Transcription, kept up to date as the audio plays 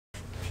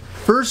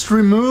First,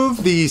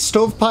 remove the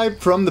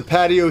stovepipe from the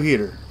patio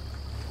heater.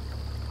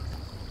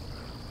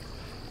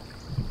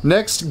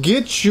 Next,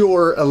 get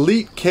your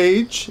Elite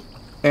cage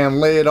and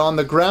lay it on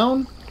the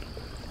ground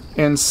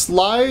and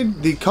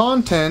slide the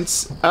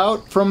contents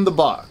out from the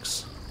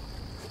box.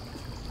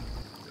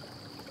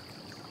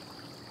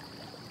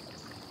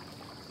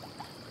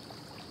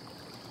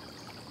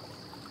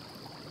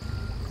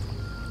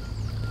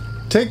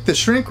 Take the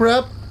shrink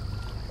wrap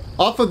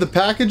off of the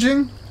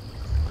packaging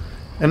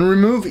and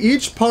remove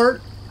each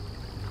part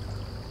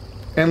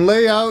and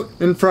lay out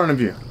in front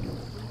of you.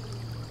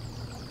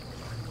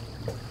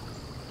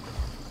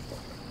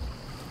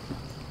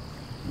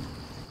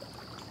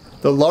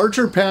 The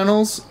larger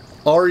panels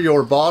are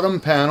your bottom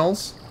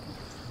panels.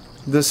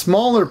 The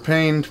smaller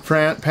paned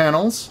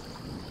panels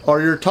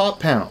are your top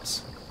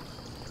panels.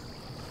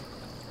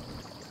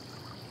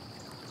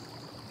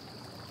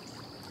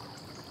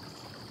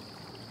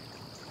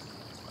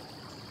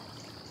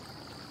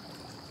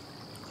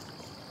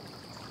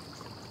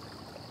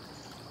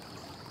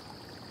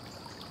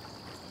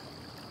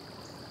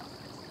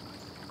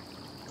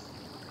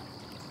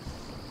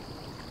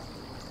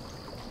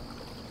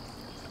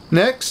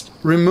 Next,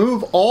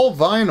 remove all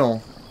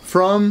vinyl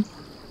from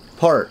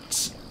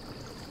parts.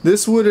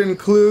 This would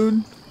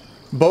include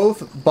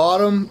both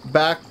bottom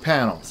back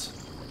panels.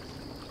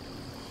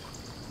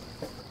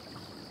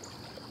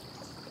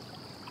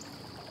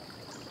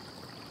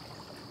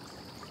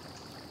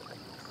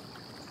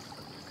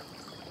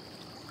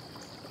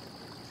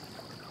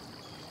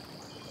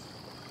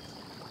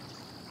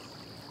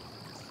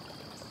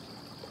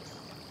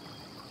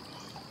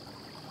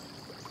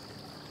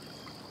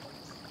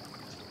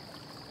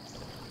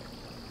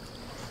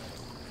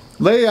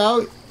 Lay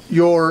out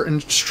your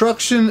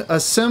instruction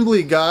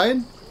assembly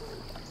guide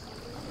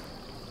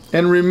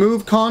and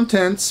remove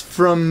contents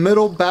from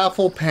middle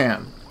baffle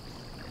pan.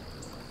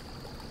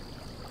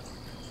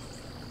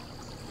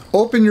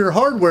 Open your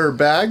hardware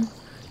bag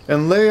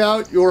and lay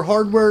out your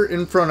hardware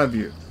in front of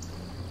you.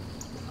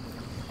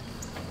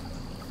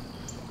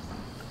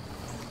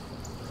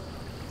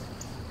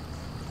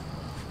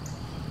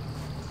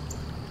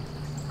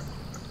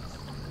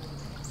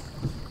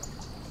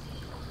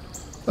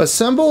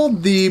 Assemble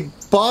the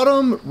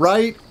bottom,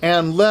 right,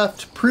 and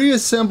left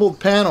pre-assembled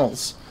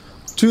panels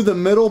to the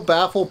middle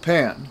baffle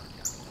pan.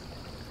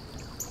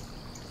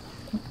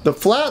 The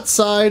flat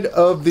side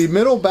of the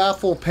middle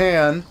baffle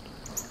pan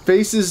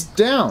faces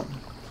down.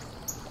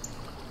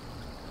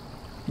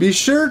 Be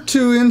sure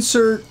to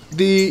insert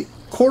the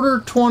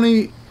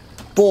 1/4-20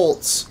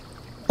 bolts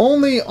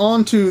only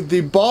onto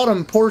the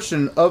bottom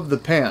portion of the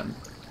pan.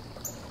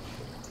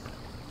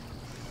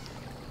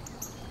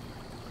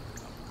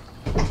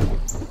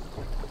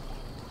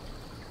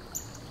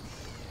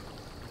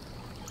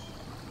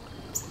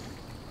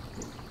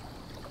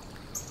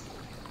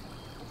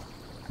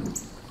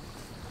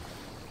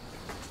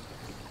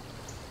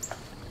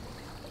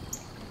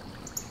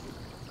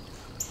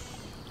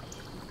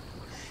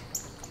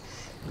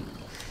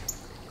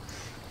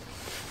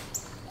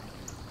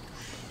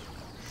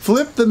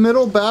 Flip the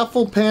middle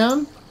baffle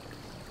pan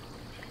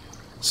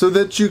so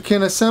that you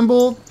can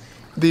assemble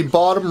the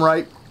bottom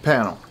right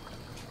panel.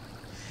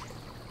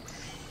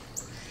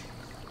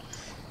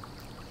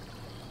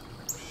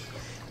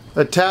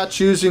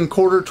 Attach using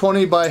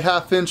 1/4-20 by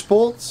 1/2 inch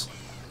bolts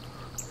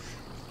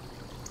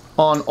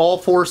on all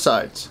 4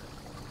 sides.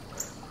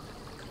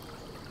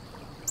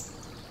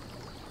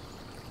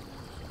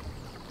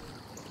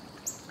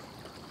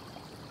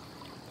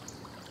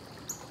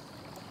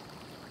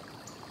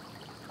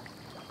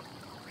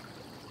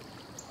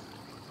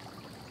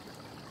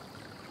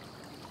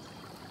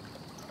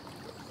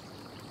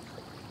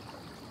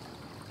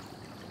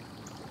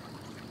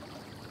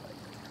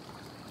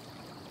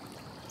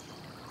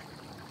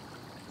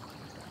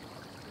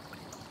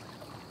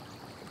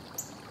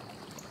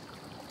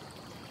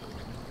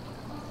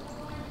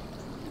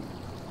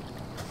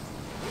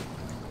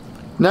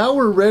 Now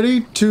we're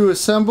ready to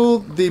assemble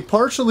the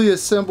partially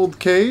assembled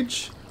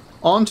cage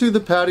onto the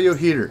patio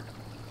heater.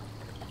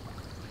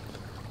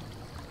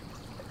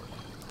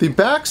 The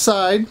back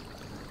side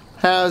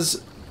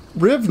has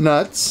riv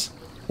nuts,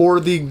 or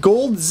the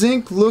gold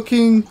zinc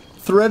looking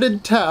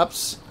threaded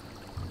taps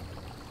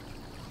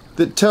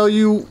that tell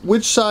you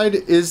which side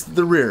is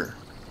the rear.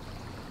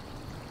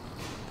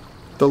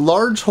 The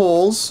large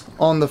holes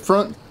on the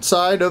front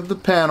side of the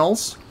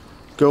panels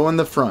go in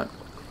the front.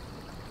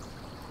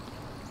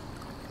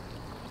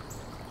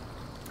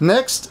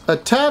 Next,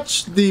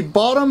 attach the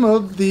bottom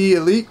of the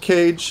Elite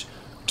cage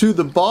to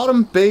the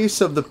bottom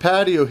base of the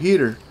patio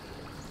heater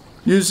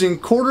using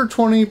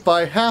 1/4-20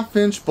 by 1/2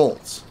 inch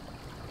bolts.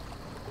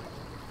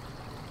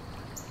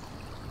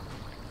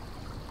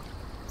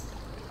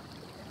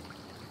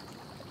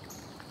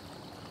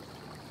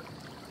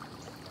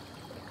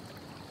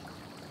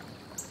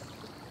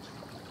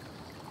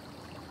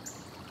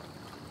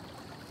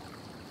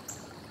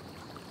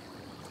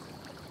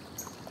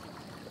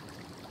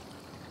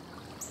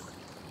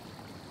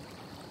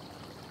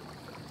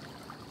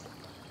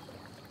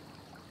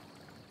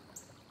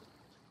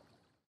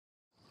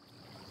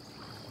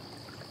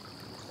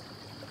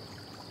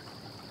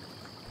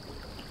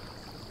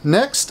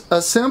 Next,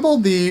 assemble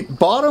the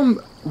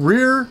bottom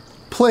rear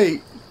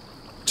plate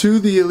to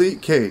the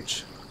Elite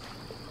cage.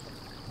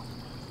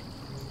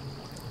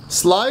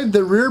 Slide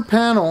the rear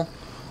panel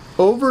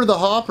over the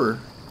hopper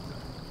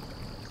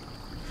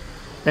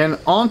and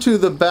onto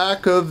the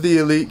back of the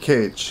Elite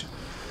cage.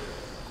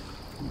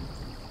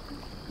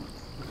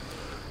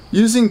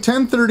 Using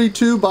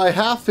 1032 by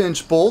 1/2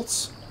 inch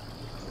bolts,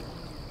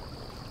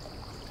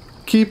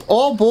 keep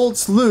all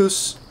bolts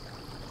loose,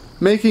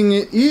 making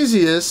it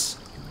easiest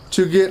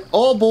to get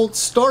all bolts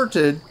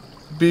started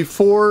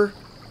before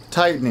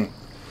tightening.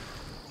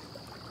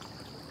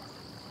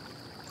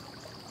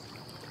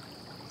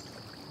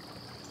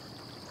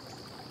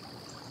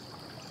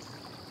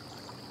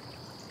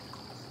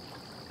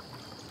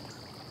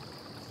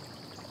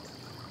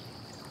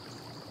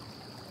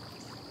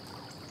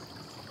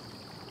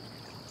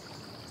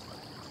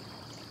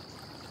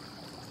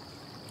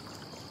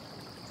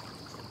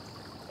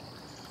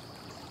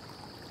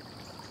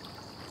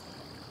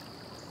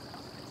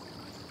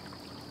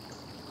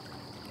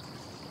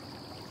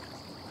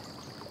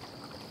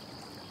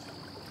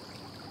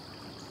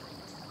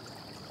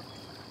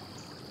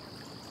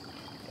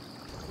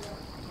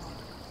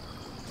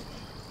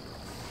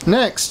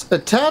 Next,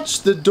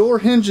 attach the door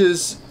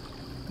hinges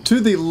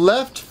to the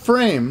left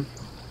frame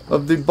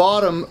of the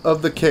bottom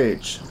of the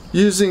cage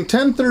using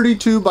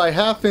 1032 by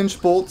 1/2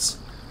 inch bolts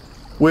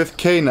with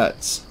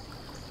K-nuts.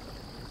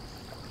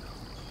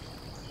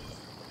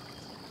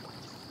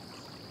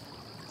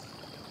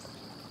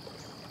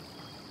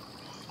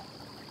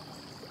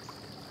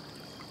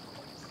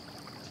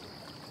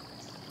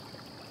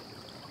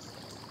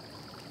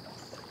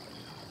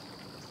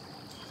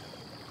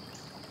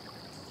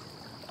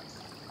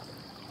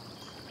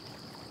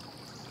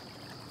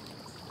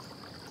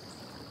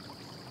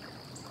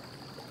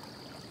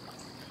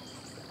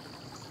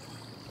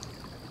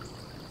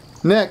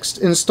 Next,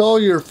 install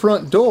your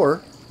front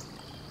door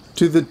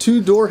to the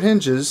 2 door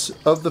hinges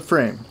of the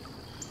frame.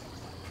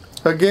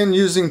 Again,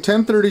 using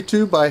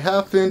 1032 by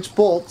 1/2 inch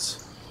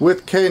bolts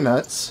with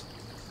K-nuts.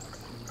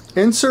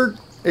 Insert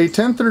a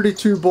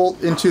 1032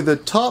 bolt into the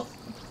top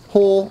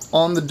hole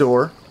on the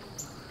door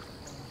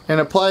and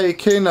apply a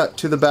K-nut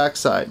to the back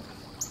side.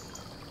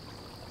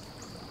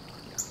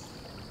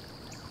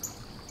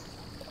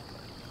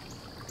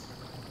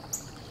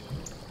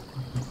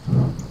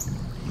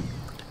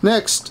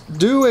 Next,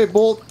 do a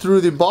bolt through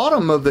the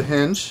bottom of the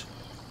hinge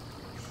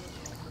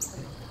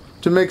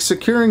to make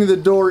securing the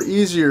door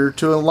easier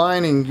to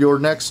aligning your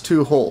next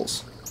 2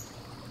 holes.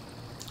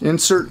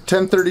 Insert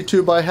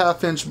 1032 by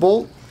 1/2 inch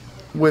bolt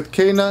with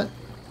K-nut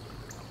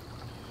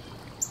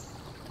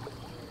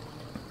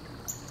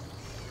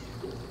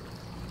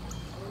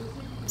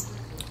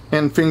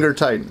and finger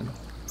tighten.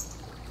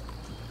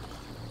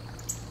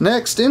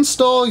 Next,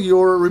 install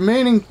your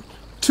remaining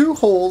 2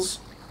 holes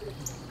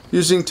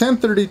using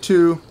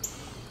 1032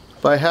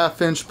 by 1/2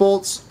 inch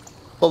bolts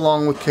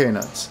along with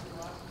K-nuts.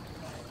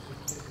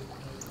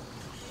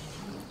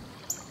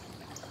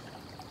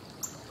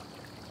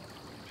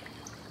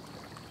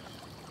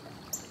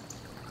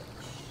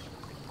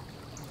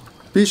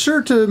 Be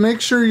sure to make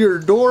sure your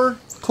door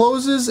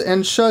closes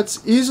and shuts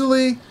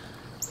easily.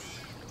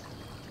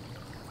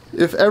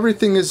 If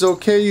everything is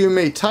okay, you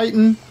may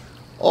tighten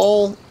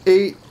all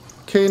 8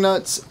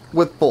 K-nuts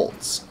with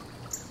bolts.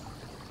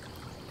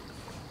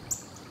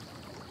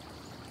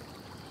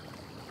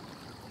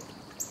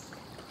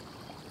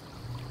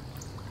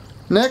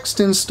 Next,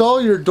 install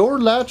your door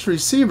latch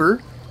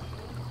receiver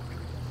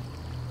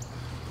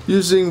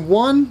using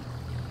 1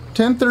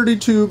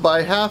 1032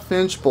 by 1/2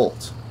 inch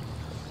bolt.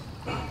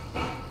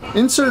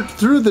 Insert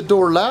through the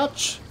door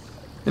latch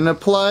and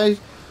apply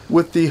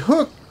with the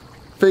hook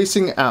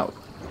facing out.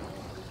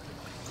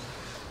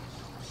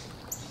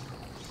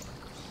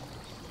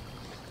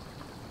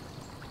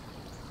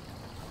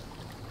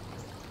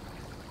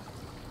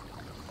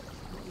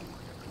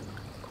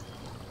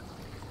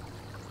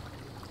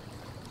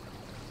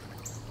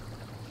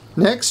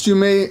 Next, you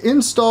may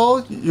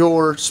install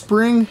your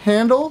spring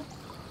handle,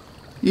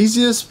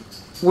 easiest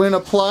when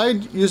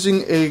applied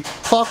using a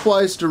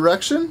clockwise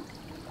direction.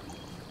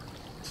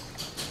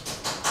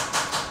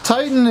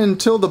 Tighten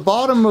until the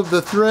bottom of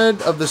the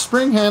thread of the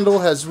spring handle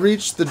has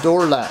reached the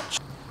door latch.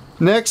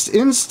 Next,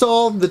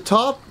 install the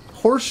top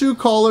horseshoe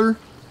collar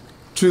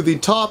to the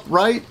top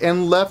right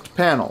and left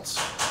panels.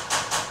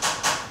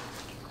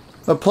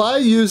 Apply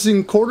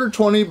using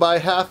 1/4 by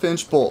 1/2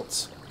 inch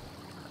bolts.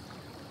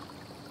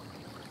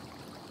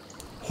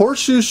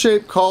 Horseshoe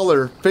shaped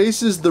collar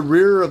faces the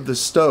rear of the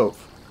stove.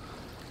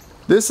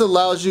 This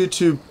allows you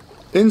to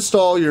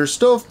install your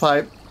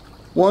stovepipe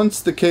once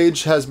the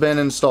cage has been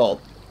installed.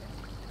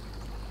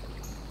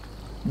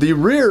 The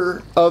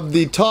rear of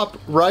the top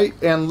right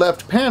and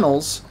left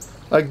panels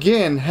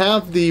again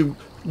have the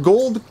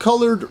gold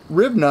colored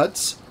rib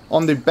nuts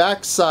on the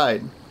back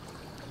side.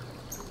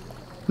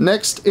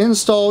 Next,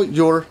 install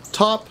your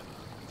top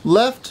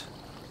left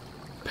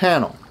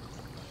panel.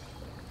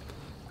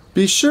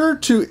 Be sure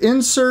to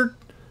insert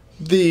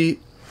the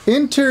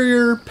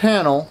interior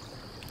panel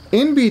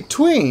in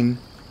between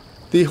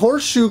the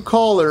horseshoe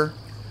collar,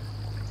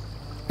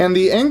 and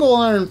the angle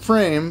iron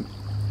frame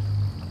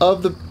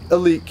of the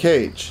Elite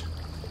cage.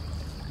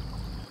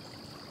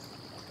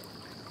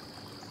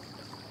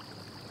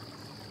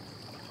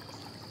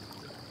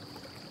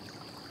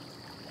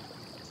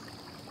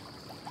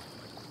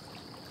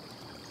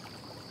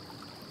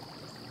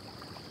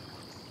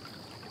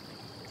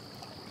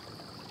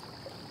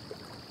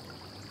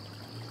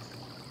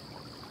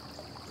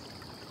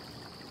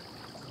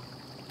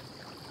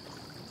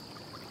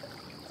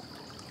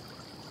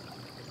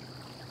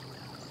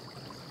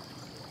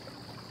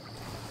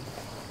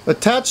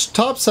 Attach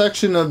top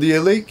section of the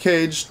Elite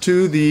cage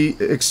to the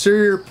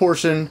exterior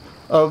portion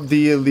of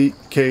the Elite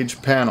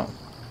cage panel.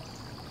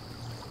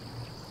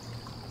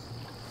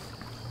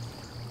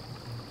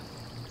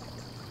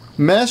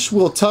 Mesh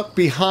will tuck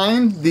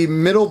behind the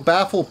middle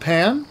baffle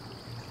pan.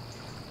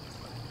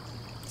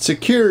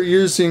 Secure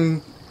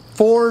using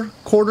 4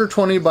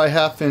 1/4 by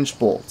 1/2 inch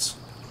bolts.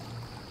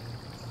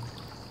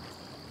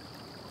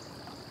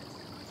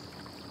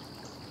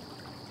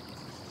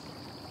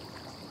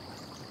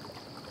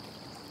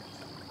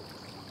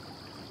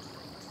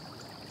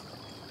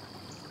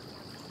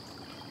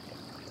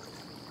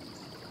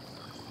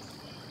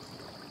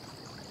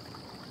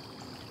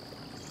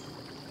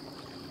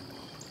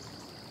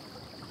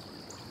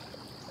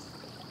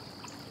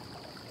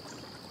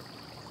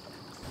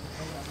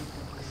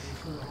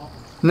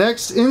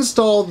 Next,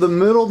 install the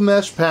middle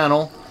mesh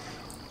panel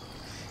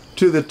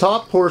to the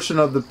top portion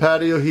of the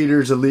patio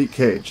heater's Elite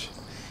cage.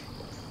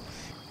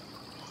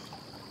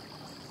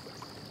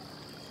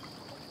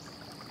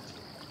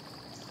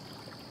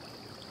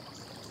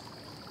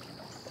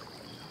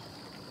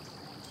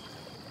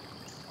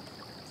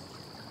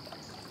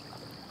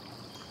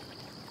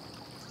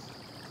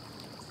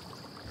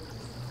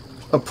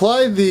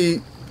 Apply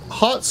the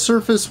hot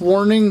surface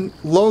warning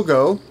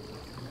logo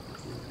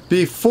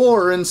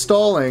before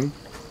installing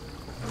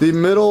the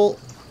middle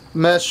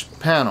mesh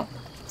panel.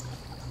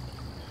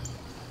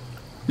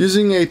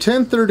 Using a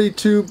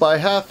 1032 by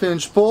 1/2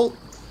 inch bolt,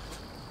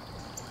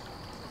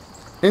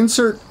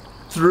 insert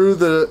through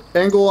the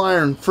angle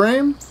iron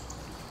frame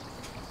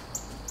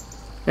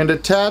and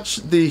attach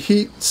the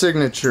heat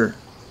signature.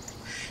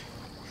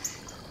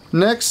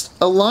 Next,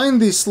 align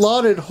the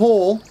slotted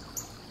hole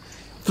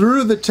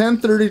through the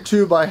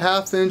 1032 by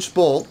 1/2 inch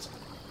bolt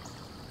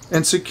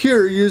and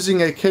secure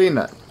using a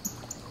K-nut.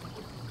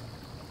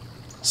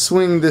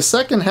 Swing the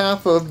second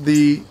half of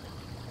the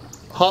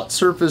hot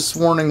surface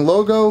warning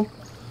logo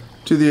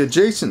to the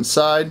adjacent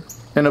side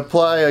and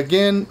apply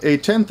again a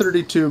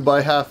 1032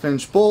 by 1/2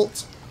 inch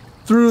bolt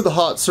through the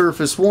hot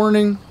surface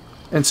warning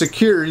and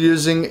secure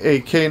using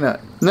a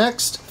K-nut.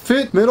 Next,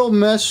 fit middle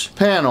mesh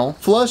panel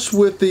flush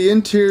with the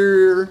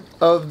interior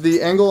of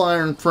the angle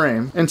iron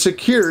frame and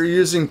secure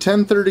using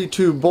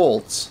 1032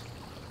 bolts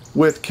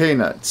with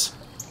K-nuts.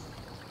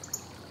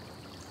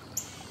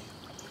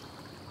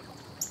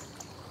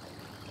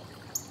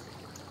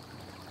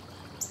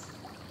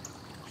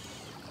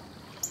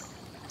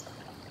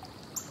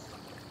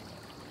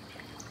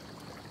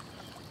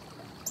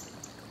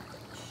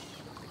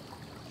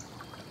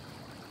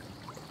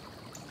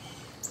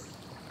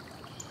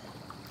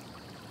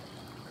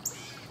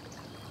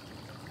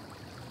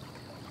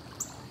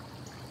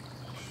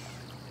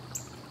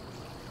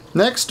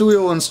 Next, we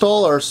will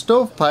install our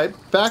stovepipe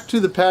back to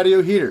the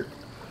patio heater.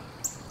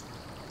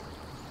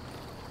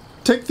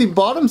 Take the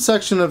bottom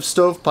section of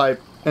stovepipe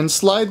and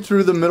slide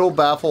through the middle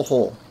baffle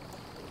hole.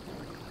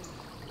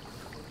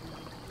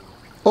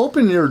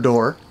 Open your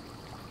door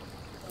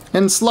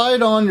and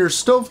slide on your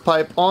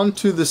stovepipe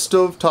onto the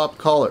stovetop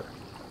collar.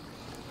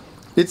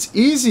 It's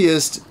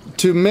easiest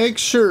to make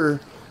sure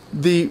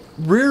the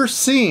rear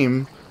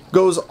seam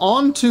goes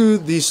onto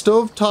the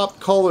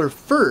stovetop collar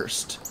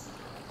first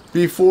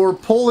before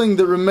pulling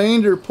the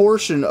remainder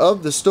portion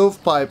of the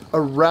stovepipe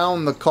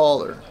around the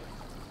collar.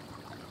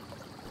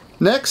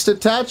 Next,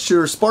 attach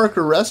your spark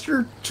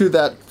arrestor to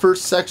that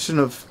first section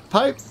of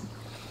pipe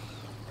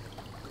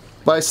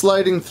by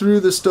sliding through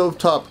the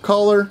stovetop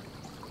collar.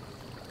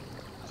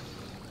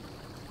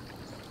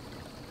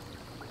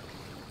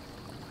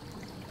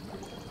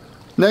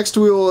 Next,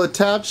 we will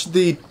attach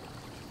the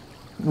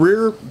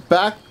rear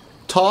back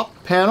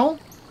top panel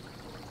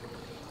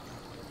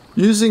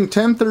using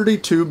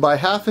 1032 by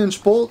 1/2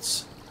 inch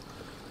bolts.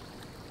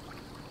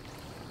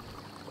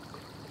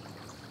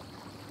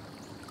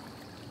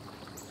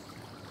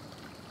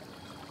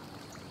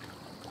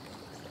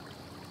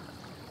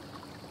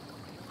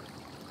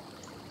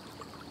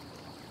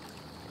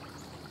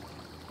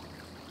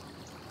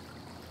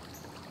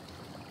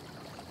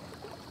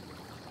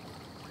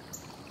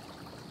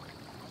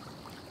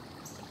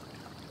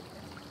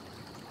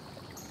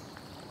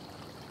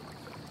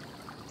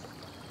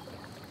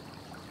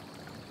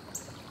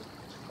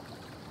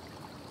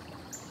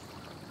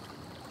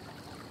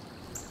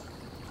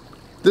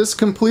 This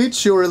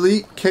completes your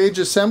Elite cage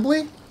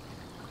assembly.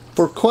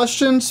 For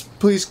questions,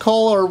 please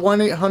call our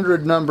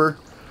 1-800 number.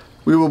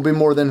 We will be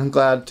more than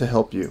glad to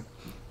help you.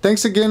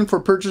 Thanks again for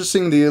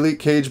purchasing the Elite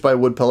cage by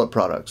Wood Pellet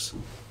Products.